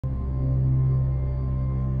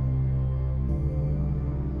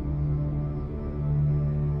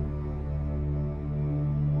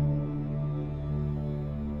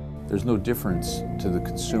There's no difference to the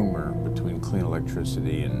consumer between clean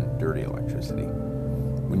electricity and dirty electricity.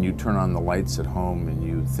 When you turn on the lights at home and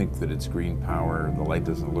you think that it's green power, the light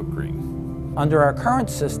doesn't look green. Under our current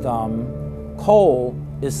system, coal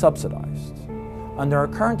is subsidized. Under our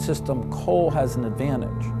current system, coal has an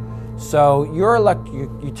advantage. So your electric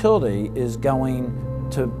utility is going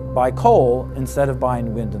to buy coal instead of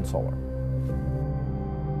buying wind and solar.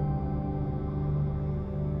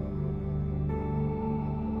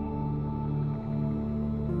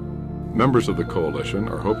 Members of the coalition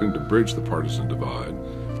are hoping to bridge the partisan divide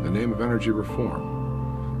in the name of energy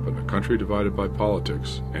reform. But in a country divided by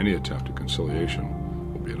politics, any attempt at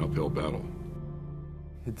conciliation will be an uphill battle.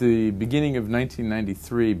 At the beginning of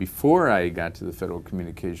 1993, before I got to the Federal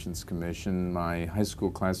Communications Commission, my high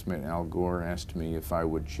school classmate Al Gore asked me if I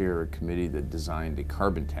would chair a committee that designed a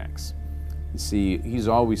carbon tax. You see, he's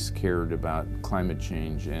always cared about climate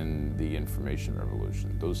change and the information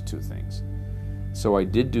revolution, those two things. So I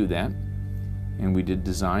did do that, and we did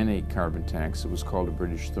design a carbon tax. It was called a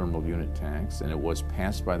British Thermal Unit Tax, and it was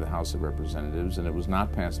passed by the House of Representatives, and it was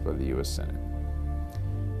not passed by the U.S. Senate.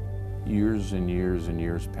 Years and years and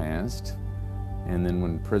years passed, and then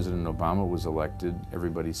when President Obama was elected,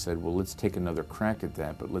 everybody said, well, let's take another crack at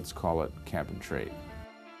that, but let's call it cap and trade.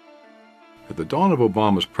 At the dawn of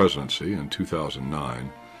Obama's presidency in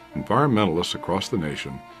 2009, environmentalists across the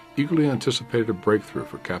nation eagerly anticipated a breakthrough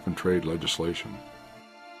for cap-and-trade legislation.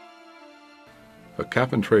 A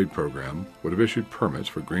cap-and-trade program would have issued permits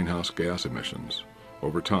for greenhouse gas emissions,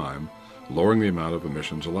 over time lowering the amount of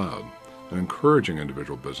emissions allowed, and encouraging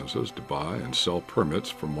individual businesses to buy and sell permits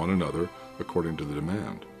from one another according to the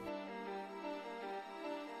demand.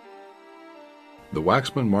 The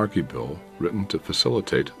Waxman-Markey bill, written to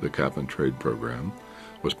facilitate the cap-and-trade program,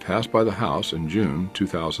 was passed by the House in June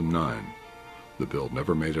 2009. The bill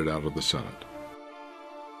never made it out of the Senate.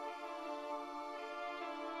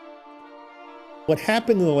 What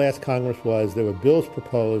happened in the last Congress was there were bills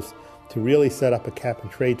proposed to really set up a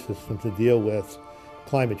cap-and-trade system to deal with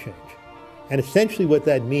climate change. And essentially what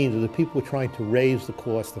that means is that people were trying to raise the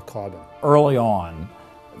cost of carbon. Early on,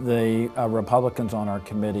 the Republicans on our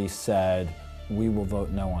committee said, we will vote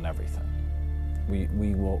no on everything.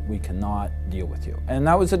 We cannot deal with you. And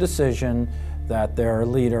that was a decision that their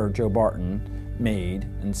leader, Joe Barton, made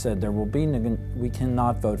and said we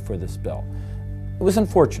cannot vote for this bill. It was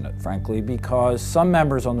unfortunate, frankly, because some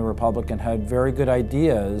members on the Republican had very good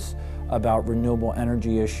ideas about renewable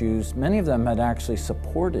energy issues. Many of them had actually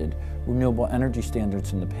supported renewable energy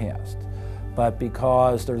standards in the past. But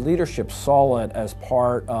because their leadership saw it as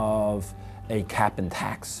part of a cap and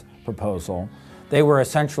tax proposal, they were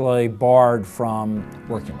essentially barred from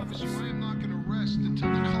working with us. I am not going to rest until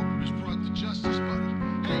the culprit is brought to justice,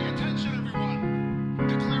 buddy. Pay attention, everyone.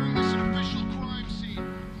 Declaring this an official crime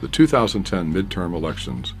scene. The 2010 midterm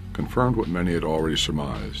elections confirmed what many had already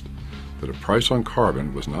surmised, that a price on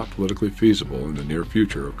carbon was not politically feasible in the near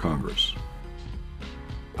future of Congress.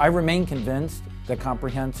 I remain convinced that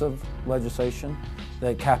comprehensive legislation,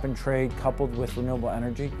 that cap and trade coupled with renewable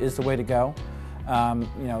energy is the way to go.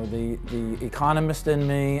 The economist in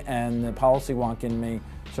me and the policy wonk in me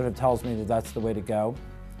sort of tells me that that's the way to go.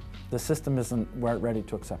 The system isn't ready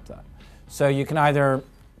to accept that. So you can either,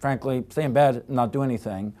 frankly, stay in bed and not do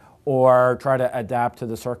anything, or try to adapt to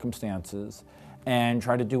the circumstances and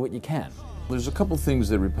try to do what you can. There's a couple things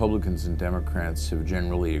that Republicans and Democrats have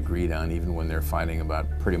generally agreed on, even when they're fighting about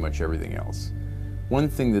pretty much everything else. One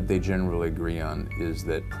thing that they generally agree on is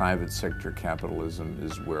that private sector capitalism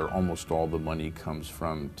is where almost all the money comes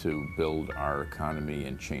from to build our economy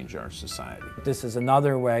and change our society. This is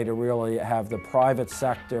another way to really have the private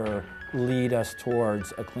sector lead us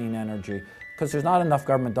towards a clean energy, because there's not enough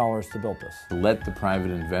government dollars to build this. Let the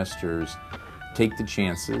private investors take the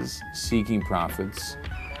chances, seeking profits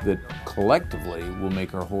that collectively will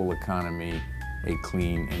make our whole economy a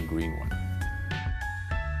clean and green one.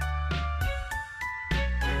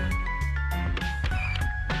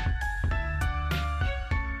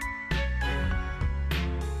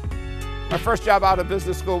 My first job out of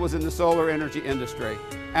business school was in the solar energy industry,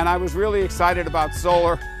 and I was really excited about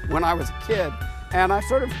solar when I was a kid, and I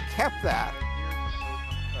sort of kept that.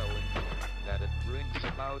 That it brings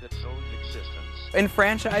about its own existence.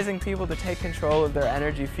 Enfranchising people to take control of their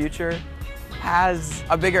energy future has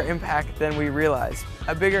a bigger impact than we realize,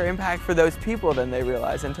 a bigger impact for those people than they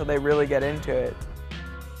realize until they really get into it.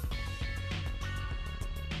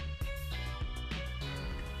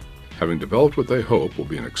 Having developed what they hope will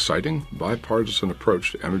be an exciting, bipartisan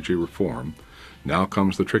approach to energy reform, now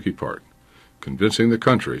comes the tricky part, convincing the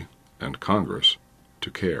country and Congress to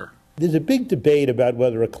care. There's a big debate about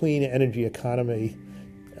whether a clean energy economy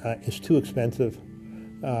is too expensive,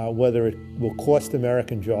 whether it will cost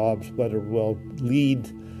American jobs, whether it will lead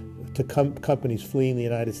to companies fleeing the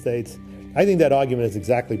United States. I think that argument is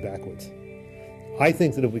exactly backwards. I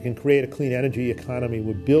think that if we can create a clean energy economy,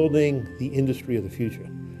 we're building the industry of the future.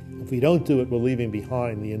 If we don't do it, we're leaving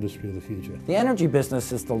behind the industry of the future. The energy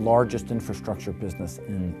business is the largest infrastructure business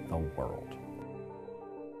in the world.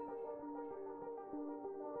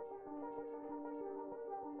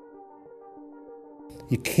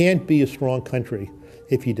 You can't be a strong country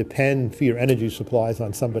if you depend for your energy supplies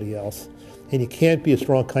on somebody else. And you can't be a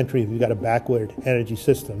strong country if you've got a backward energy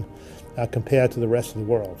system compared to the rest of the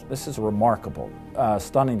world. This is a remarkable,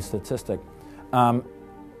 stunning statistic. The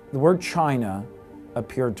word China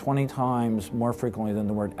appeared 20 times more frequently than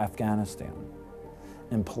the word Afghanistan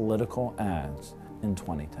in political ads in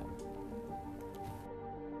 2010.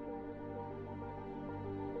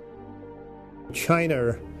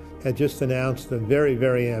 China had just announced a very,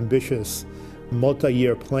 very ambitious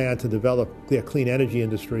multi-year plan to develop their clean energy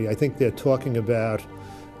industry. I think they're talking about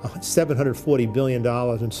 $740 billion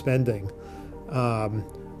in spending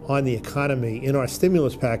on the economy. In our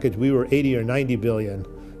stimulus package, we were 80 or 90 billion,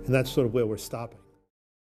 and that's sort of where we're stopping.